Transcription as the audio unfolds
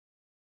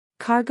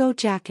Cargo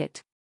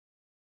jacket.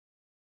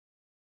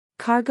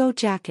 Cargo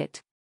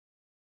jacket.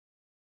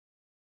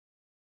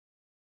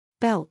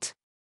 Belt.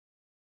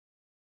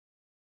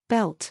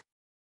 Belt.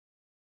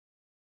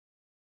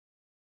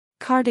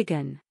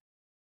 Cardigan.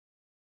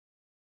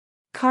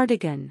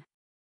 Cardigan.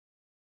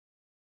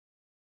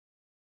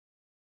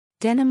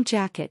 Denim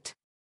jacket.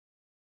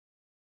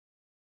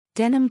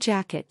 Denim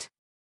jacket.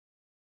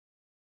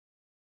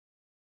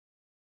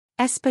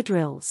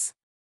 Espadrilles.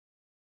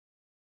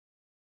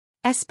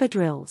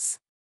 Espadrilles.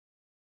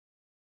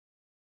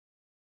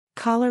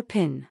 Collar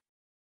pin.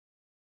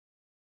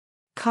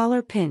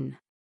 Collar pin.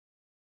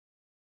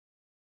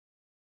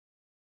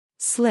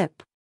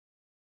 Slip.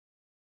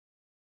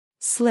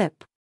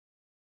 Slip.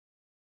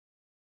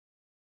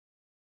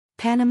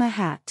 Panama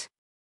hat.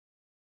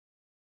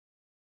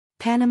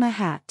 Panama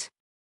hat.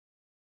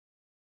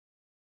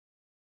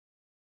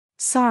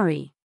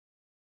 Sorry.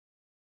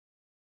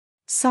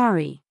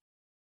 Sorry.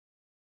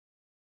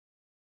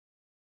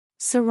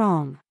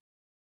 Sarong.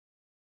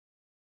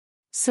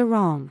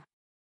 Sarong.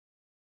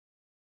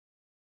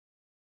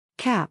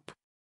 Cap.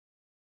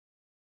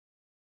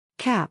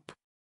 Cap.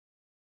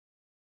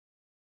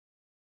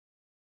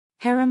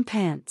 Harem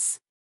pants.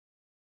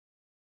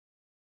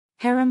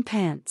 Harem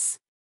pants.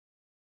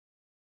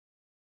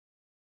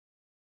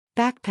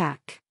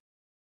 Backpack.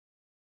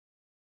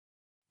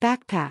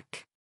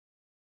 Backpack.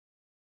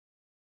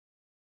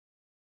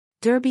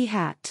 Derby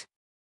hat.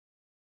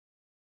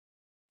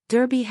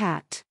 Derby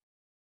hat.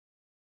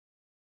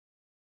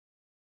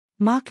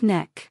 Mock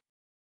neck.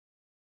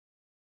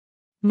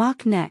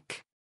 Mock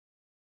neck.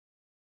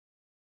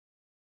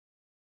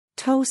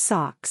 Toe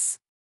socks.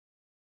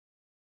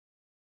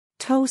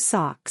 Toe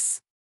socks.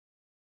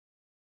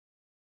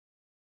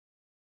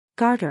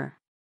 Garter.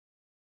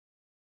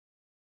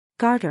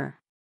 Garter.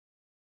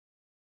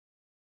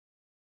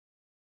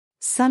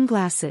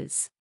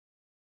 Sunglasses.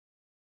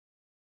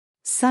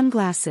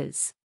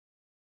 Sunglasses.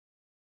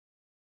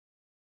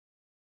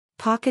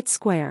 Pocket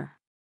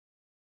square.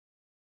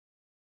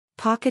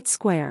 Pocket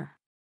square.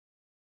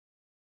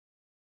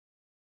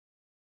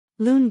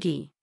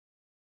 Lungi.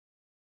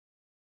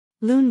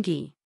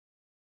 Lungi.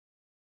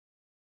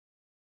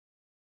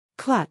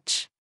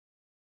 Clutch.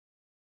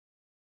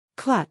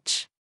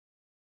 Clutch.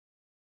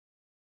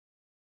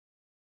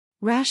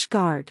 Rash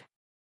guard.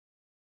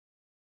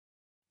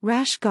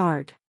 Rash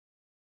guard.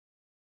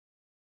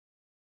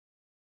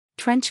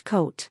 Trench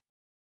coat.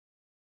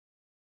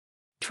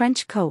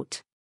 Trench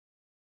coat.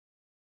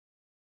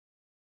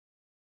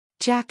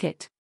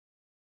 Jacket.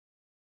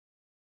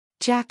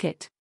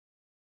 Jacket.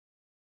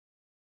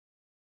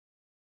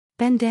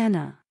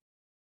 Bandana.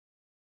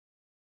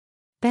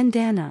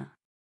 Bandana.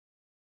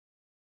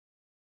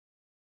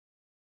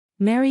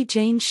 Mary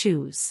Jane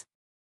shoes.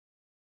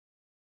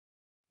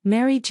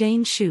 Mary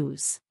Jane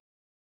shoes.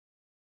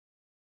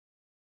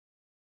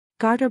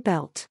 Garter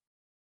belt.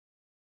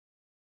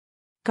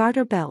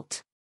 Garter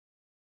belt.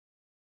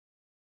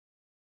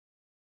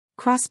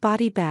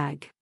 Crossbody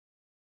bag.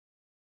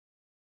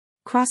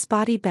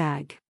 Crossbody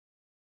bag.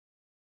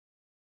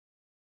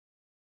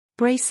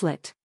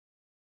 Bracelet.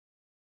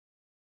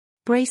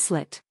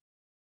 Bracelet.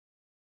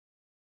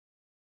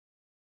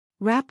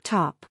 Wrap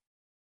top.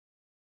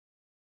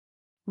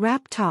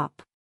 Wrap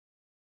top.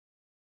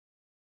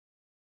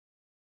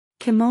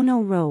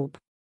 Kimono robe.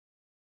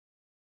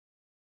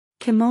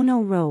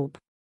 Kimono robe.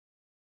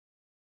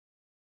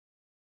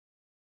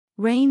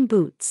 Rain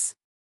boots.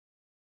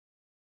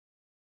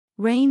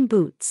 Rain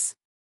boots.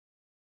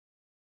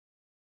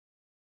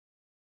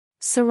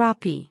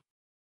 Serape.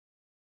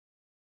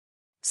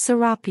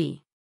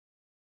 Serape.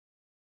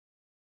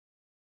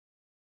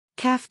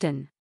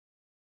 Kaftan.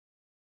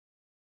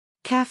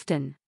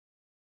 Kaftan.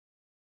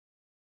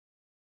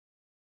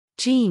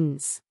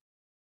 Jeans.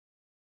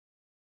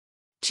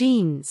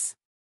 Jeans.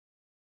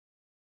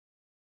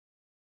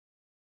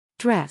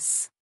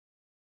 Dress.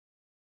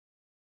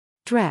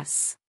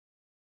 Dress.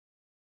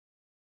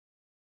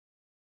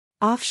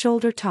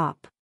 Off-shoulder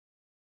top.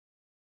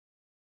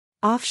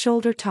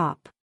 Off-shoulder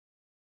top.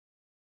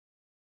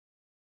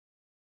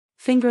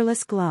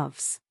 Fingerless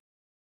gloves.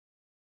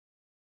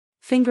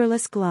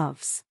 Fingerless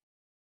gloves.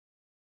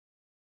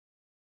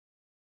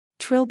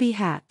 Trilby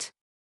hat.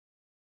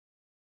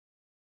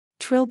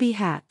 Trilby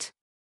hat.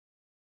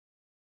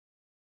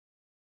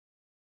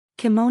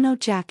 Kimono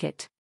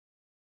jacket.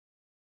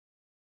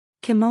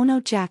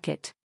 Kimono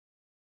jacket.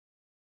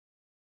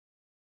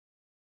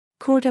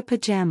 Kurta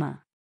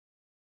pajama.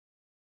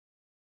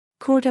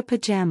 Kurta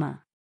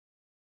pajama.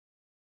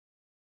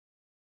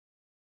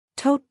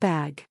 Tote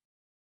bag.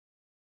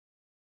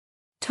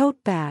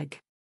 Tote bag.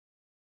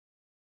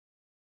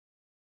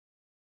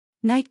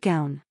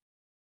 Nightgown.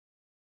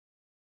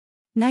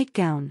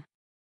 Nightgown.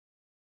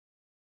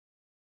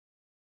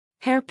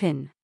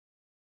 Hairpin.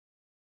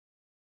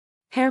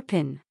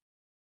 Hairpin.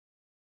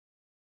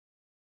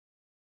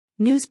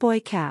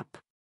 Newsboy cap.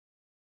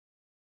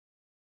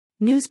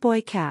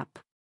 Newsboy cap.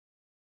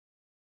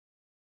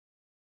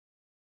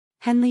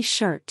 Henley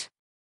shirt.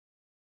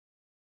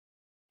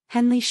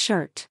 Henley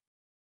shirt.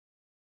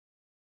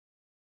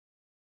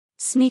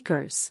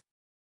 Sneakers.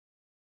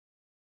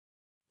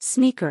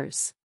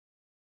 Sneakers.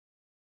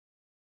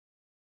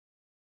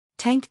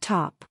 Tank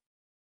top.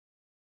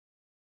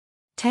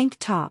 Tank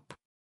top.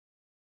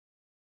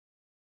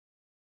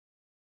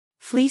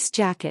 Fleece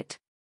jacket.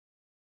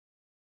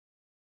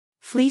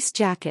 Fleece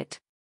jacket.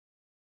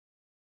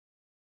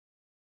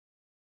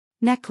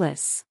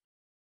 Necklace.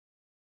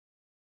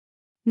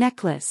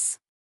 Necklace.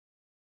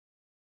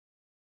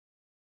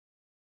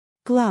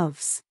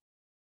 Gloves.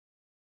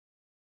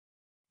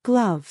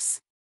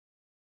 Gloves.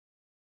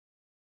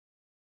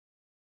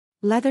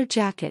 Leather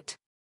jacket.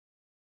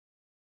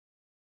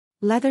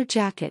 Leather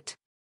jacket.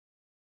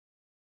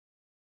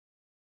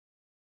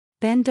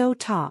 Bandeau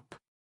top.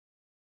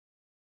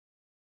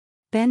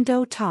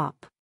 Bandeau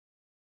top.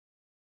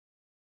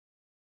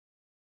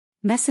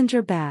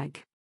 Messenger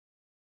bag.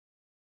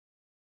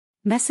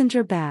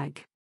 Messenger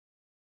bag.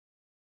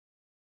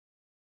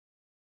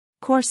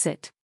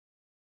 Corset.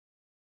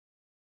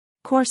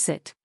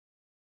 Corset.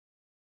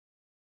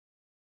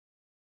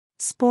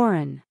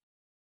 Sporran.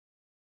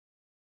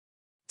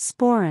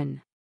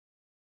 Sporran.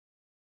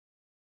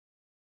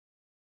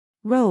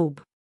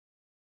 Robe.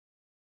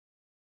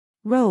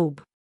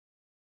 Robe.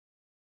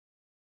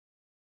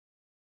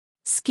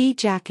 Ski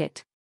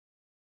jacket.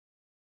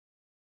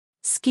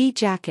 Ski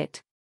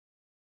jacket.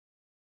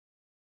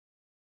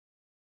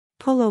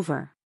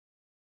 Pullover.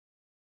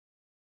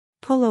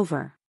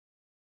 Pullover.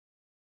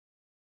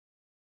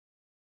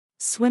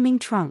 Swimming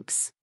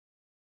trunks.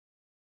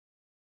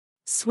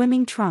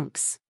 Swimming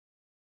trunks.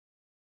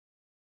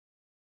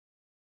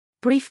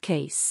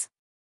 Briefcase.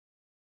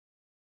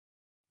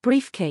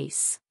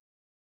 Briefcase.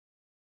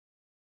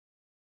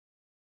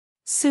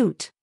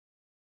 Suit.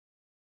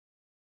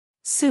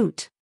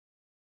 Suit.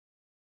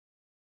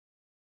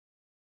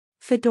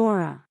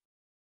 Fedora.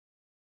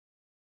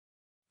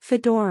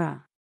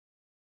 Fedora.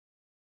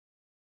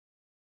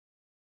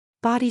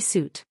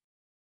 Bodysuit.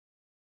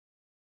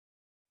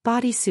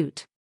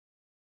 Bodysuit.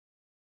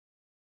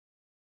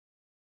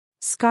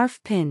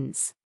 Scarf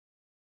pins.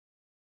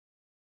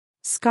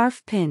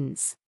 Scarf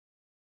pins.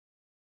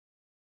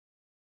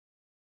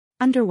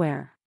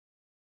 Underwear.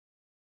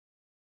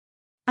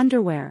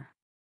 Underwear.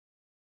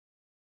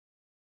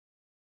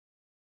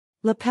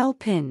 Lapel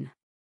pin.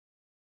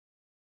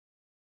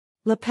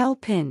 Lapel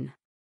pin.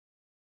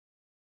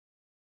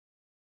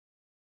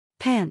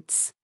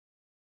 Pants.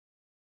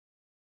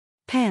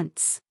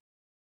 Pants.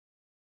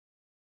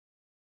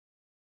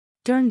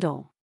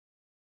 Dirndl.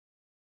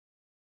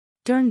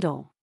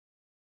 Dirndl.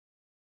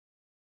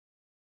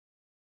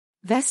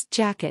 Vest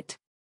jacket.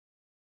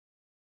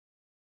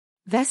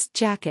 Vest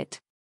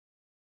jacket.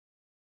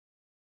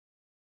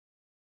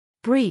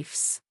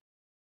 Briefs.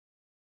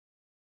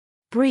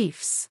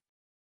 Briefs.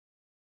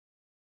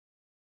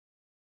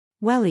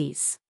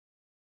 Wellies.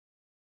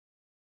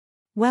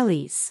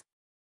 Wellies.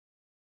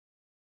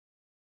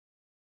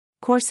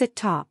 Corset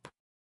top.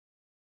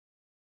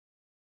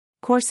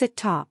 Corset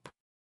top.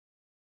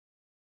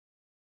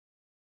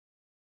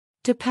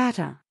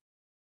 Dupatta.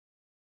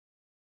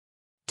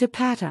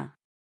 Dupatta.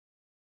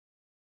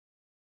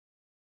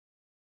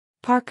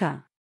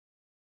 Parka.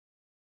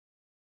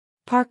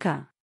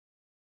 Parka.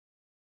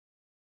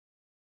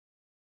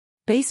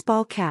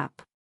 Baseball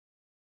cap.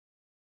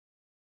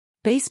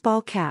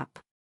 Baseball cap.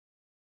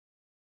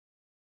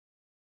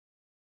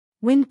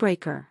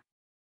 Windbreaker.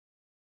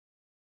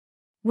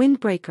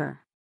 Windbreaker.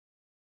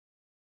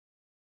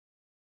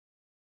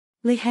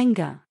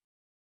 Lehenga.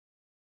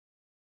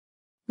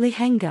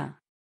 Lehenga.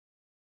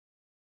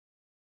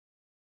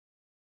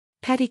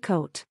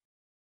 Petticoat.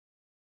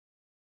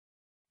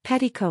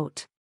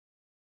 Petticoat.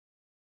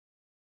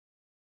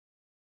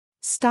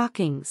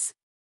 Stockings.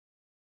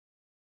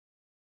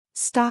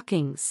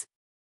 Stockings.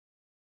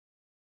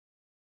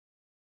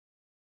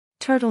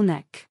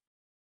 Turtleneck.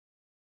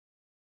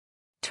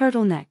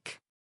 Turtleneck.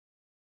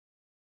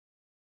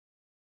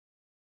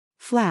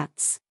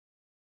 Flats.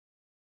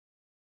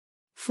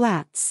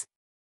 Flats.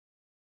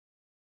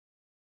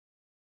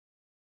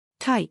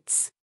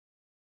 Tights.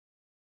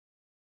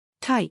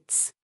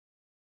 Tights.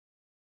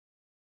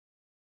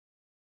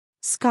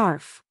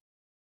 Scarf.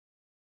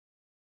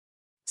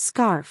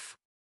 Scarf.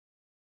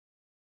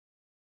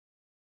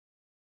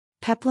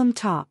 Peplum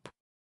top.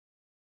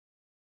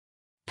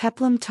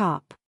 Peplum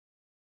top.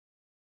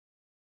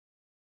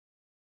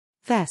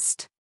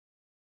 Vest.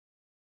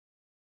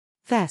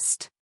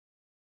 Vest.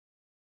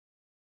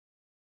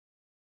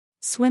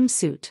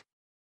 Swimsuit.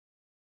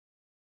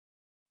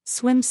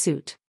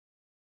 Swimsuit.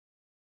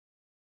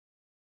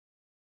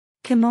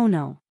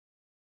 Kimono.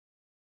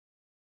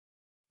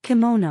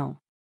 Kimono.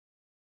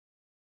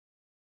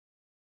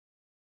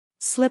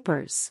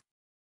 Slippers.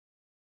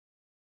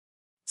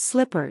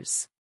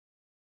 Slippers.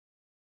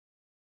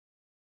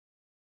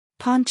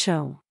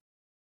 Poncho.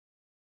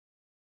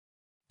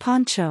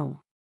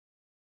 Poncho.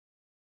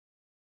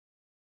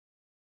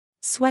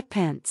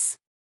 Sweatpants.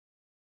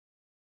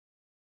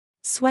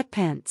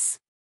 Sweatpants.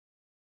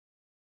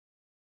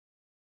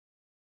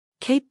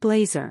 Cape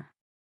blazer.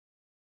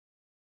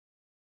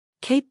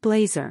 Cape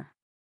blazer.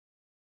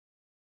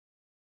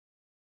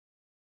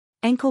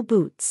 Ankle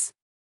boots.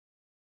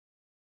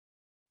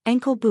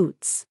 Ankle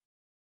boots.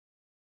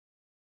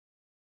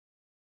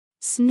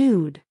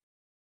 Snood.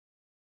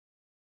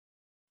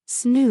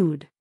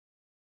 Snood.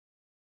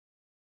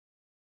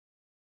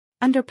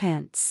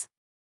 Underpants.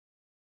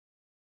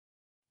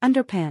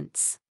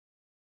 Underpants.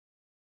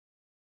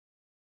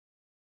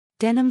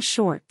 Denim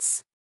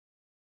shorts.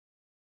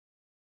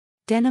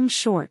 Denim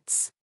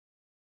shorts.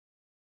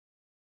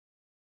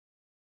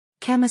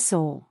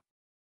 Camisole.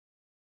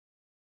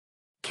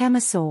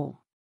 Camisole.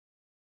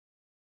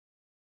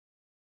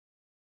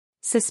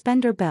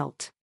 Suspender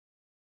belt.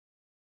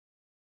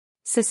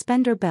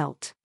 Suspender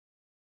belt.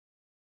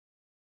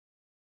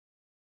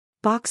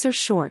 Boxer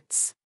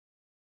shorts.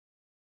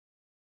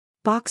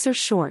 Boxer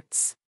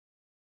shorts.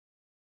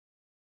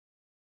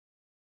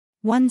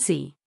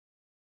 Onesie.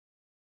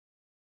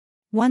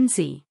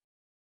 Onesie.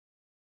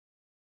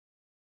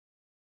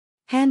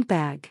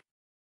 Handbag.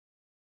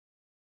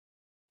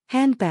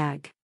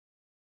 Handbag.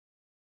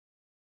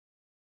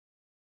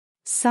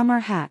 Summer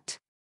hat.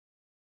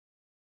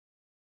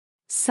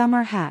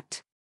 Summer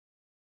hat.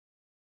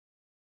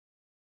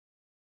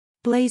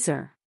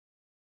 Blazer.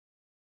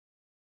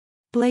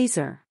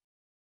 Blazer.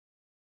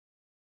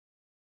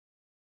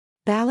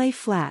 Ballet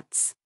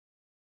flats.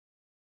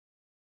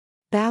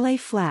 Ballet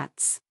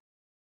flats.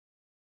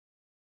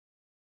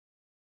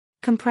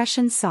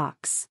 Compression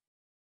socks.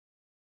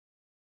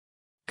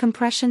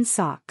 Compression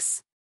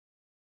socks.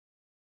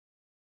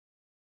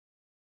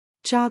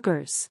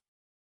 Joggers.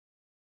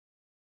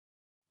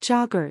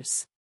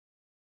 Joggers.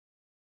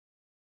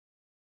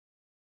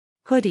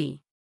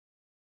 Hoodie.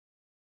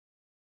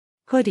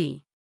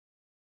 Hoodie.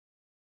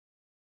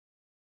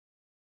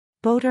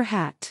 Boater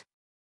hat.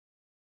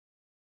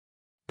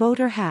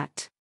 Boater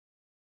hat.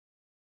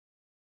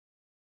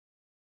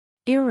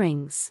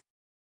 Earrings.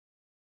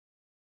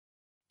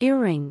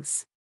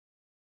 Earrings.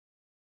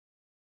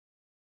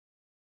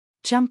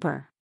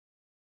 Jumper.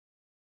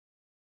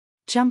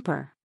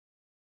 Jumper.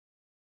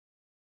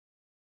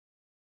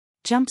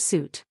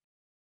 Jumpsuit.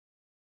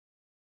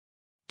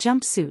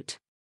 Jumpsuit.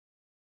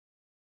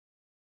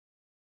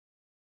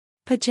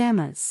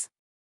 Pajamas.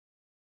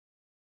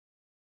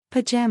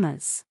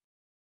 Pajamas.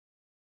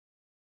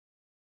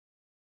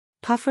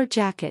 Puffer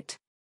jacket.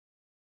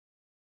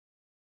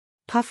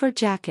 Puffer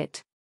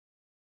jacket.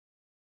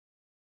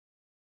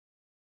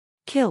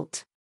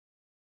 Kilt.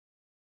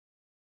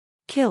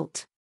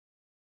 Kilt.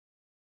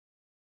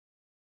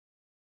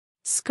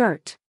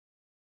 Skirt.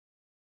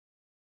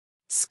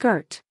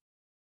 Skirt.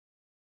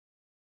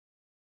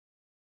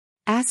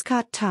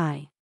 Ascot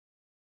tie.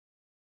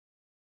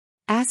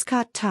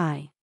 Ascot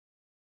tie.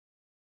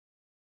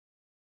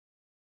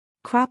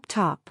 Crop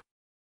top.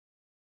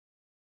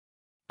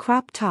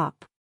 Crop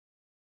top.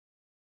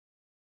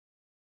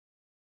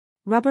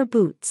 Rubber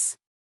boots.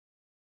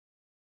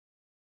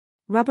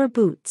 Rubber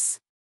boots.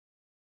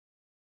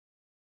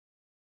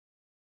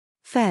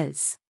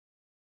 Fez.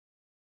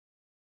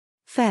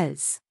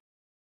 Fez.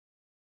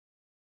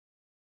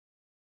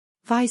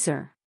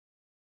 Visor.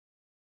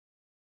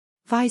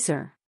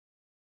 Visor.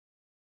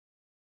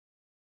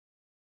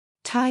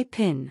 Tie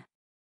pin.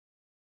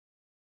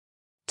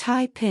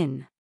 Tie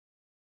pin.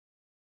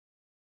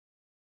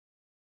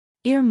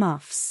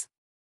 Earmuffs.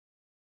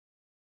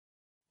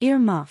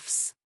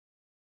 Earmuffs.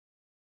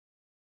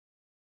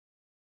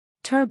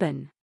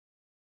 Turban.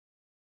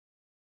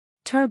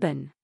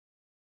 Turban.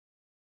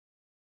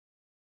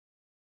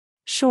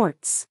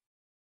 Shorts.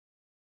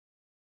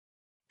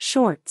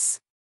 Shorts.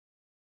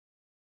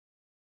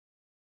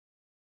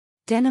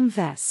 Denim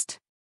vest.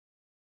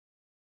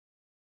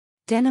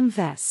 Denim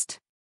vest.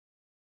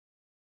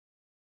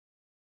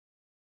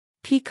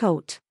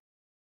 Peacoat.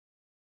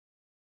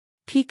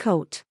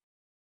 Peacoat.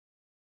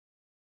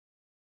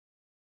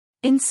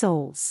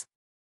 Insoles.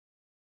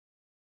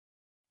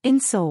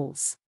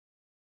 Insoles.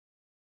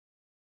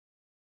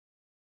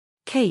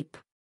 Cape.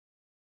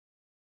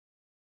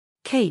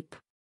 Cape.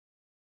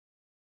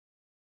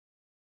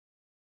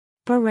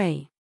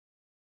 Beret.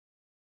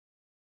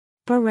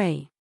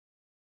 Beret.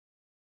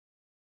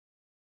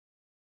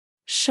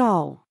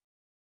 Shawl.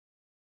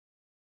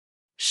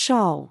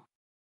 Shawl.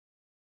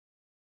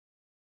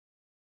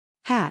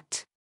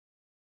 Hat.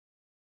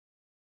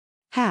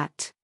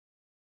 Hat.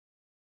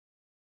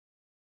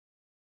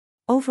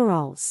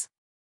 Overalls.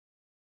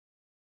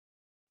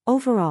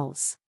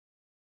 Overalls.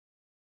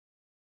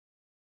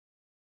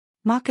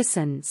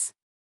 Moccasins.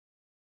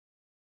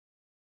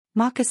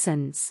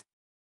 Moccasins.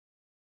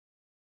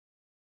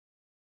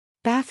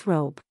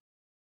 Bathrobe.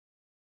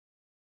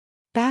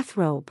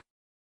 Bathrobe.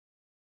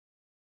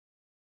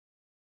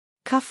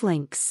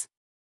 Cufflinks.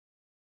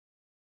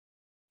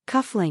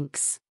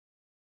 Cufflinks.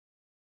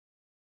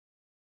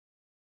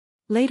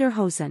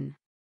 Lederhosen.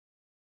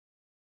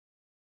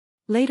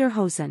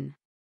 Lederhosen.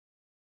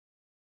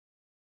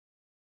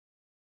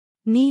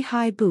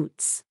 Knee-high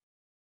boots.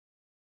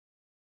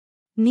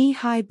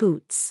 Knee-high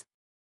boots.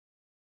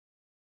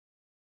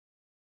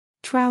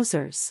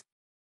 Trousers.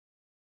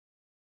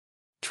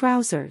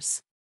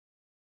 Trousers.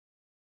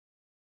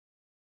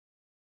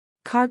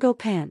 Cargo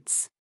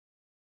pants.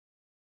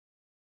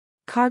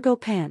 Cargo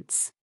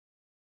pants.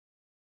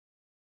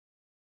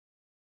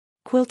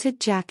 Quilted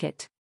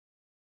jacket.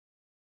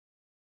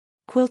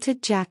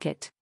 Quilted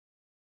jacket.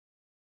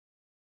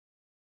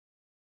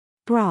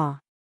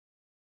 Bra.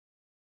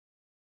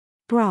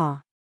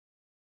 Bra.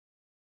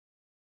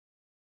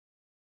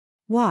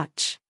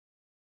 Watch.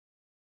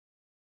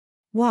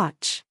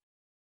 Watch.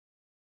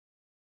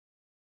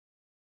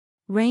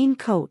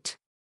 Raincoat.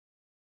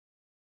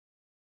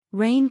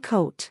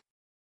 Raincoat.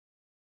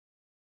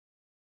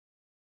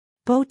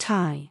 Bow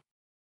tie.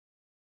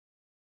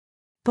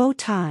 Bow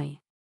tie.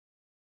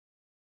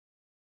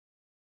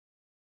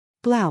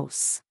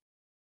 Blouse.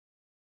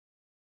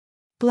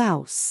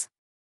 Blouse.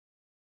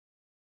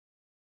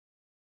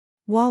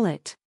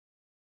 Wallet.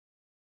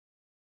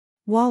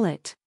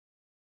 Wallet.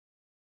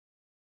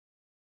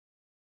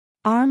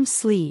 Arm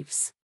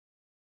sleeves.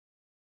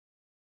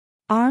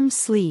 Arm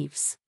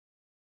sleeves.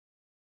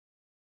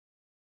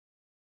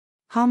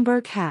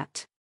 Homburg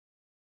hat.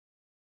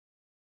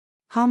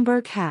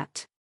 Homburg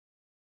hat.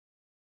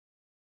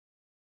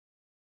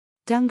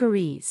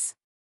 Dungarees.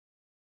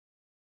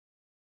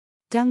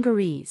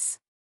 Dungarees.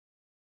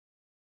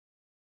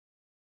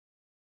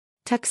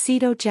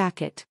 Tuxedo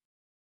jacket.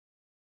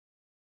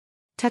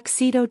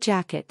 Tuxedo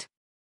jacket.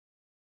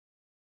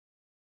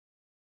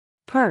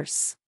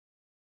 Purse.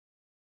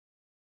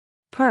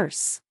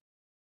 Purse.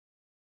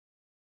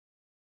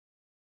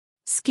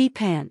 Ski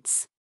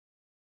pants.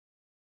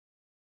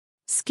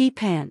 Ski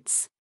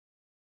pants.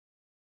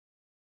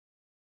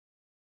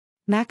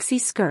 Maxi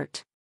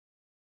skirt.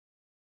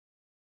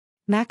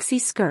 Maxi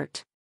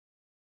skirt.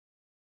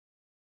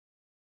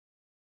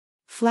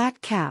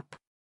 Flat cap.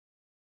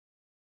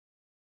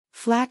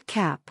 Flat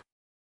cap.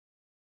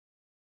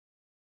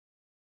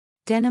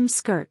 Denim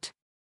skirt.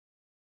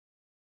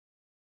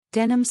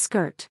 Denim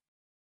skirt.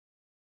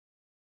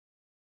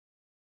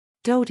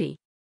 Dhoti.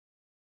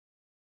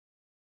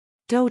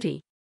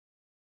 Dhoti.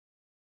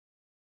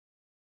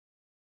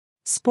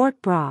 Sport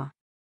bra.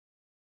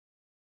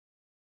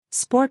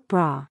 Sport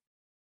bra.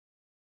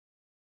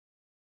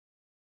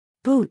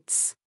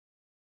 Boots.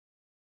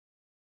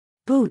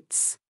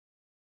 Boots.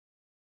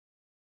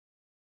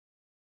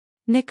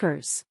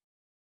 Knickers.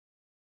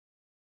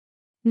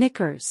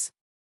 Knickers.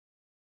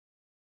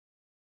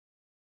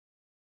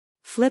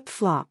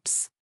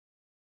 Flip-flops.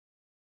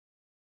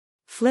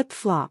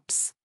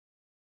 Flip-flops.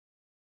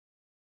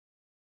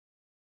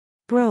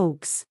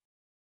 Brogues.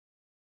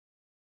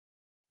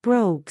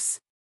 Brogues.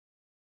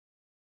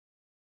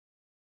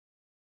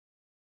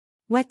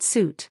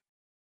 Wetsuit.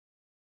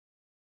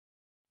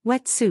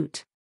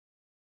 Wetsuit.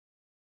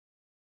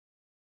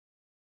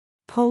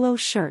 Polo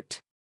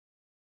shirt.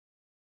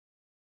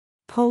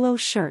 Polo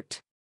shirt.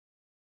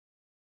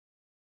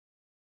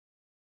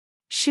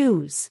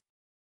 Shoes.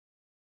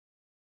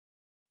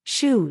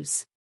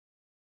 Shoes.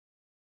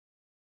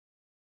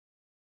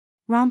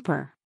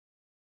 Romper.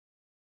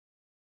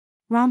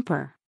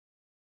 Romper.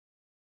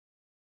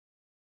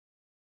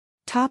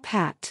 Top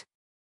hat.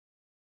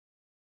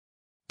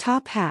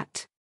 Top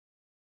hat.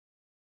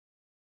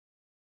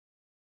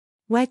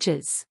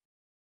 Wedges.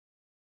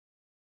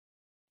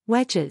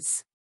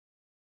 Wedges.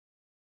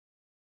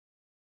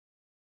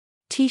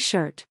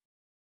 T-shirt.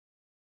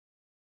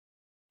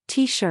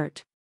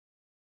 T-shirt.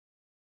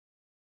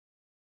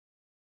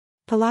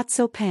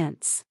 Palazzo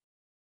pants.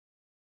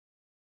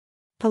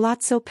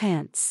 Palazzo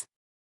pants.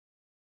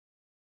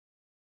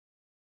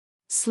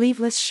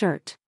 Sleeveless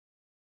shirt.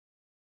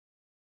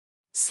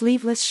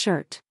 Sleeveless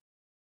shirt.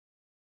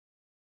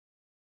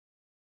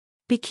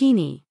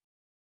 Bikini.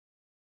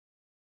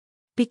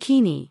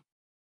 Bikini.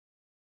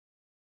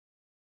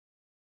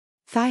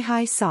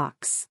 Thigh-high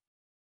socks.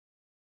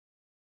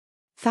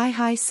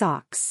 Thigh-high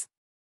socks.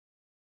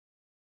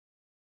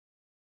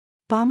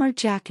 Bomber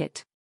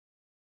jacket.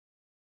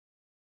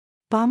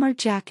 Bomber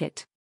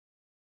jacket.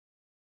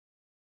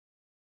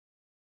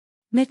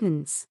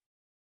 Mittens.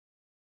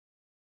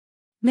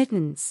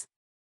 Mittens.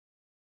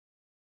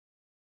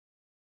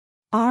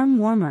 Arm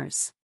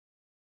warmers.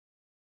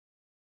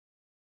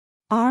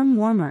 Arm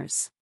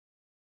warmers.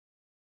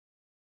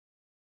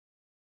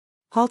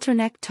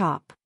 Halterneck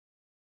top.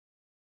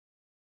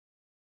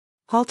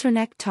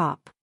 Halterneck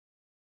top.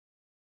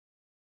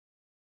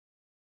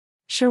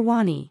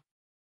 Sherwani.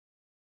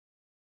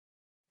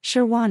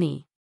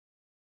 Sherwani.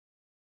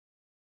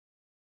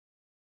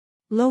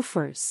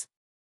 Loafers.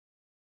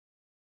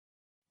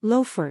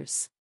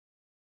 Loafers.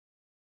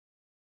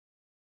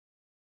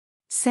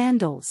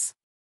 Sandals.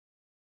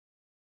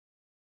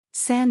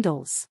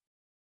 Sandals.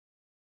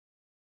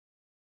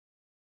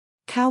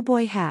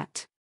 Cowboy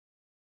hat.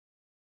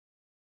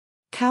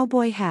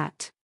 Cowboy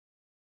hat.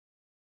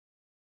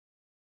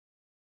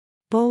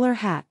 Bowler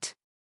hat.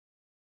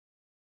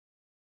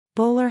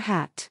 Bowler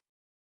hat.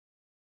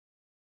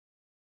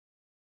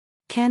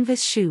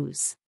 Canvas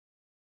shoes.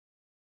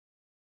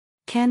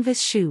 Canvas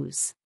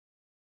shoes.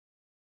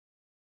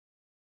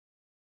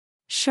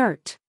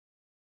 Shirt.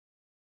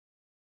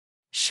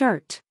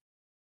 Shirt.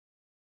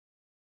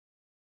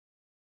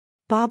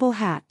 Bobble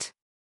hat.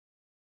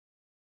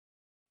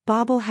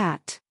 Bobble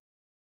hat.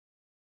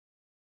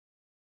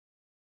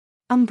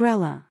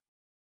 Umbrella.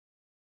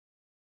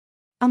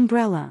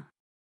 Umbrella.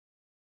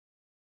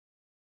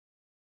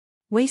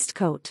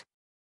 Waistcoat.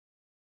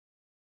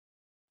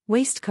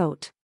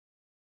 Waistcoat.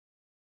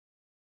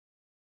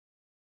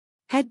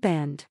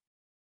 Headband.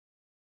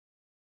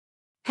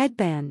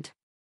 Headband.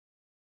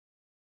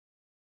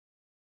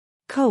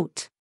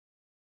 Coat.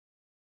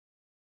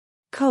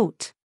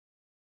 Coat.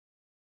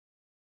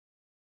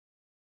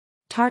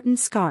 Tartan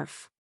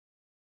scarf.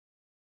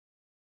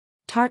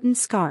 Tartan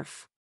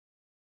scarf.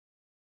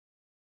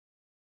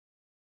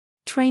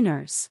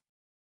 Trainers.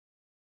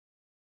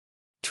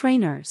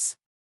 Trainers.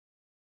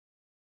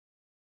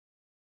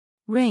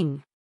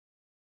 Ring.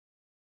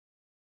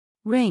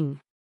 Ring.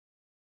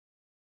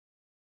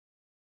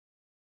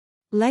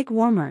 Leg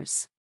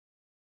warmers.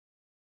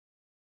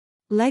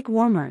 Leg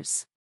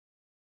warmers.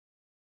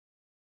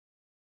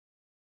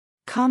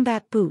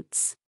 Combat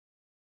boots.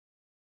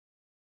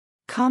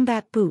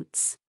 Combat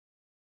boots.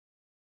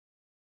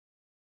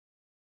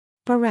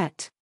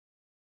 Barrette.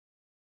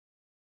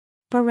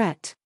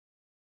 Barrette.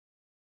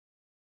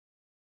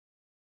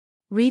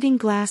 Reading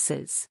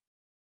glasses.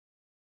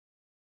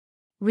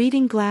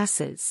 Reading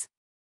glasses.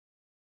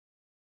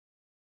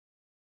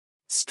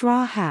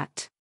 Straw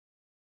hat.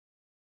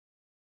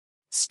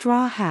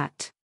 Straw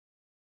hat.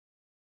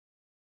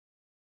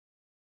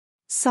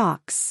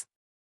 Socks.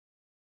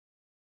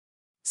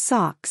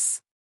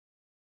 Socks.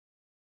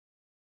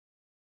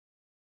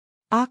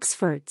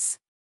 Oxfords.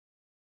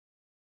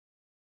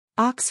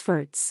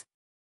 Oxfords.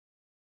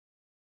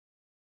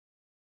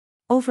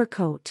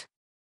 Overcoat.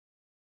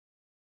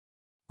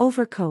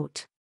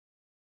 Overcoat.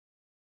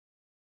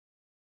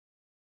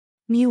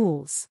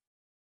 Mules.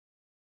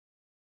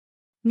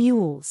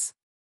 Mules.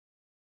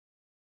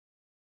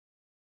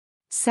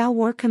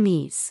 Salwar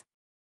kameez.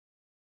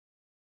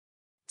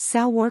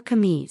 Salwar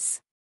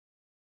kameez.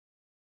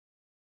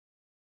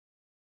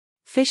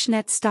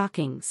 Fishnet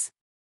stockings.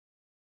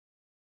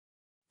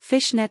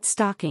 Fishnet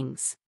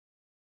stockings.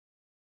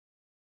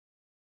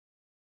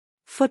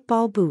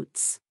 Football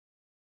boots.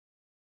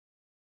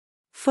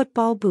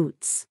 Football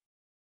boots.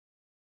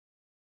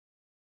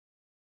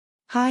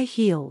 High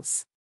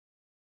heels.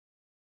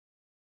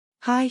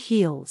 High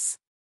heels.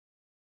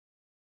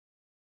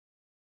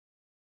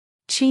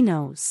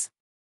 Chinos.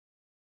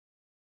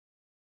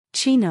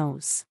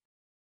 Chinos.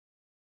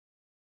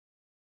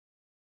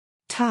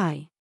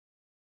 Tie.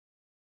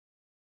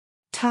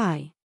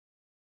 Tie.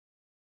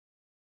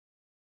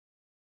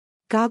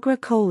 Gagra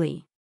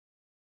Koli.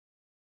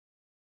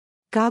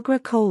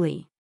 Gagra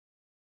Koli.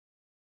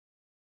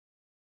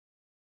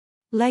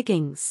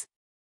 Leggings.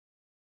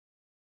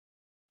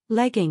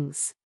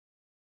 Leggings.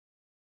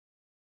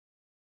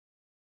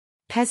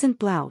 Peasant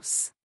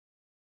blouse.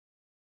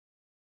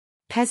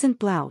 Peasant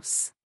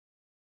blouse.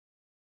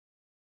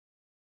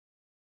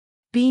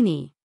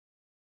 Beanie.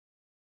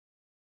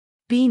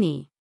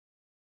 Beanie.